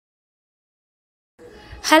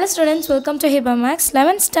Hello students, welcome to Hiba Max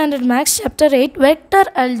 11th Standard Max Chapter 8 Vector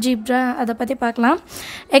Algebra. அதை பற்றி பார்க்கலாம்.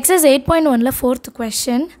 Exercise 8.1 4th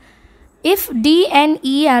question. If D and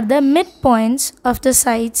E are the midpoints of the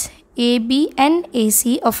sides AB and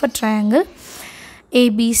AC of a triangle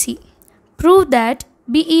ABC, prove that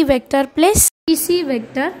BE vector plus BC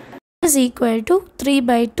vector is equal to 3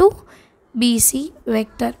 by 2 BC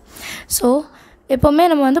vector. So, எப்போமே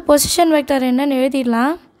நம்ம வந்து position vector என்னன்னு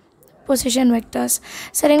எழுதிடலாம். Position vectors.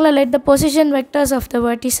 சரிங்களா, let the position vectors of the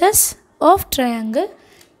vertices of triangle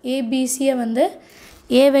ABC வந்து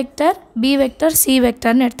A vector, B vector, C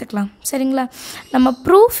vector னு எடுத்துக்கலாம். சரிங்களா, நம்ம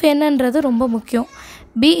proof என்னன்றது ரொம்ப முக்கியம்.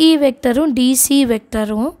 BE வெக்டரும் DC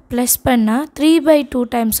வெக்டரும் ப்ளஸ் பண்ணால் 3 by 2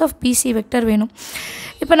 times of BC vector வேணும்.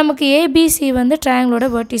 இப்போ நமக்கு ABC வந்து ட்ரையாங்கிளோட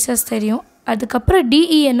vertices தெரியும். அதுக்கப்புறம்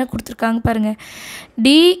DE என்ன கொடுத்துருக்காங்க பாருங்கள்.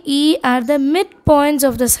 DE are the midpoints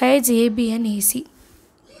of the sides AB and AC.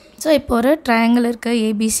 So இப்போ ஒரு ட்ரையாங்கிள் இருக்குது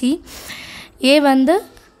ஏபிசி. ஏ வந்து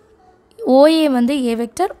ஓஏ வந்து ஏ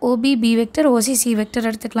வெக்டர், ஓபி பி வெக்டர், ஓசி சி வெக்டர்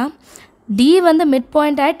எடுத்துக்கலாம். டி வந்து mid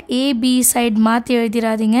point at AB side மாற்றி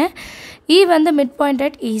எழுதிடாதீங்க. இ வந்து மிட் பாயிண்ட்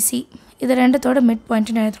அட் ஏசி, இது ரெண்டத்தோட மிட்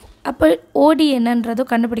பாயிண்ட்னு எழுதுறோம். அப்போ ஓடி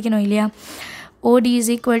என்னன்றதும் கண்டுபிடிக்கணும் இல்லையா. ஓடி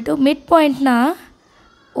is equal to mid பாயிண்ட்னா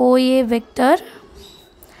OA vector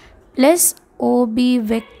plus OP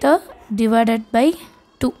vector divided by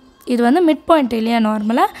 2. இது வந்து மிட் பாயிண்ட் இல்லையா.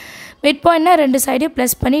 நார்மலாக மிட் பாயிண்ட்னா ரெண்டு சைடையும்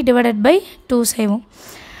ப்ளஸ் பண்ணி டிவைடட் பை 2 செய்வோம்.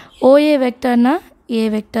 OA வெக்டர்னா A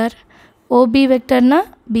vector, OP வெக்டர்னா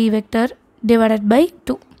B vector divided by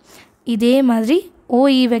 2. இதே மாதிரி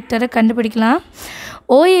ஓஇ வெக்டரை கண்டுபிடிக்கலாம்.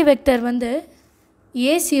 ஓஏ வெக்டர் வந்து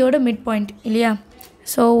ஏசியோட மிட் பாயிண்ட் இல்லையா.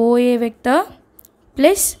 So OA vector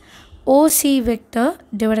plus OC vector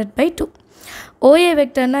divided by 2. OA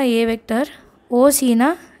வெக்டர்னா A vector, ஓசினா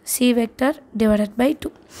C vector divided by 2.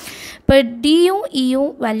 இப்போ டியும் இயும்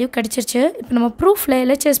value கிடச்சிருச்சு. இப்போ நம்ம ப்ரூஃபில்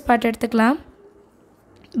எல்ஹெச்எஸ் பார்ட் எடுத்துக்கலாம்.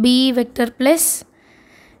 BE vector plus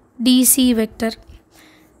DC vector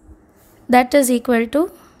that is equal to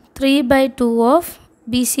 3 by 2 of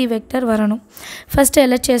PC vector வரணும். First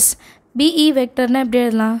LHS BE வெக்டர்னால் எப்படி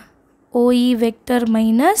எழுதலாம். OE vector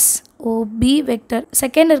minus OP vector,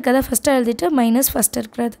 second இருக்கிறத first எழுதிட்டு மைனஸ் ஃபஸ்ட்டு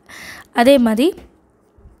இருக்கிறது. அதே மாதிரி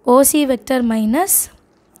ஓசி வெக்டர் மைனஸ்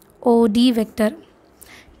ஓடி வெக்டர்.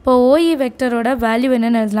 இப்போ ஓஇ வெக்டரோட வேல்யூ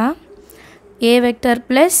என்னென்னு எழுதலாம். ஏ vector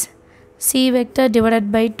plus C vector divided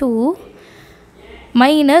by 2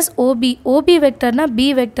 minus OP, OP வெக்டர்னால் B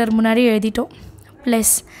vector முன்னாடி எழுதிட்டோம்,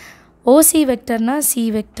 ப்ளஸ் ஓசி வெக்டர்னால் சி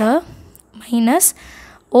வெக்டர் மைனஸ்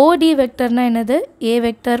ஓடி வெக்டர்னால் என்னது ஏ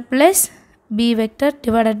vector plus B vector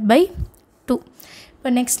divided by 2.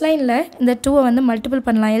 இப்போ நெக்ஸ்ட் லைனில் இந்த 2வை வந்து மல்டிபிள்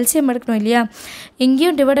பண்ணலாம், எல்சிஎம் எடுக்கணும் இல்லையா.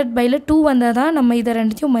 எங்கேயும் டிவைடட் பையில் 2 வந்தால் தான் நம்ம இதை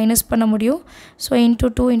ரெண்டுத்தையும் மைனஸ் பண்ண முடியும். So into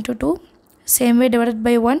 2 into 2 same way divided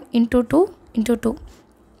by 1 into 2 into 2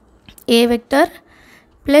 A vector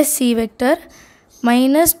plus C vector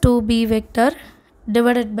minus 2b vector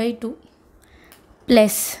divided by 2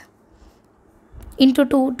 plus into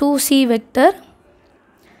 2c vector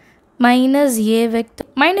minus A vector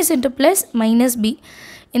minus into plus minus B.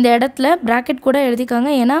 இந்த இடத்துல bracket கூட எழுதிக்காங்க,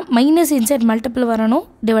 ஏன்னா minus inside multiple வரணும்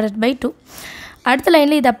divided by 2. அடுத்த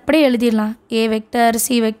லைனில் இது அப்படியே எழுதிடலாம். ஏ vector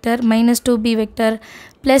C vector minus 2b vector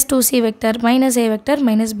plus 2c vector minus A vector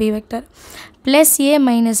minus B vector plus A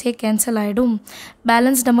minus A cancel ஆகிடும்.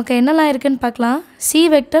 பேலன்ஸ் நமக்கு என்னெல்லாம் இருக்குதுன்னு பார்க்கலாம். C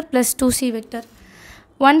vector plus 2c vector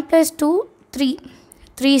 1 + 2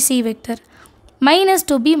 3c vector minus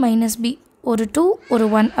 2b minus B, ஒரு 2 ஒரு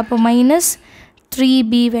 1, அப்போ minus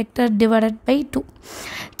 3b vector divided by 2.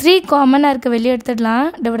 3 காமனாக இருக்க வெளியே எடுத்துடலாம்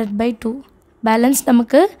டிவைடட் பை 2. பேலன்ஸ்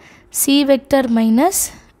நமக்கு C vector minus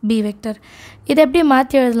B vector. இதை எப்படி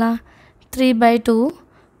மாற்றி எழுதலாம். 3 by 2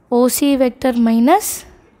 OC vector minus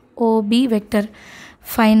OP vector,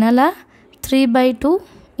 ஃபைனலாக 3 by 2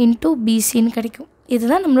 இன்ட்டு பிசின்னு கிடைக்கும்.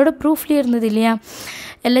 இதுதான் நம்மளோட ப்ரூஃப்லேயே இருந்தது இல்லையா.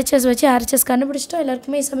 எல்ஹெச்எஸ் வச்சு ஆர்ஹெச்எஸ் கண்டுபிடிச்சிட்டோம்.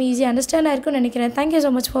 எல்லாருக்குமே செம்ம ஈஸியாக அண்டர்ஸ்டாண்ட் ஆகிருக்கும்னு நினைக்கிறேன். தேங்க்யூ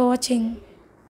ஸோ மச் ஃபார் வாட்சிங்.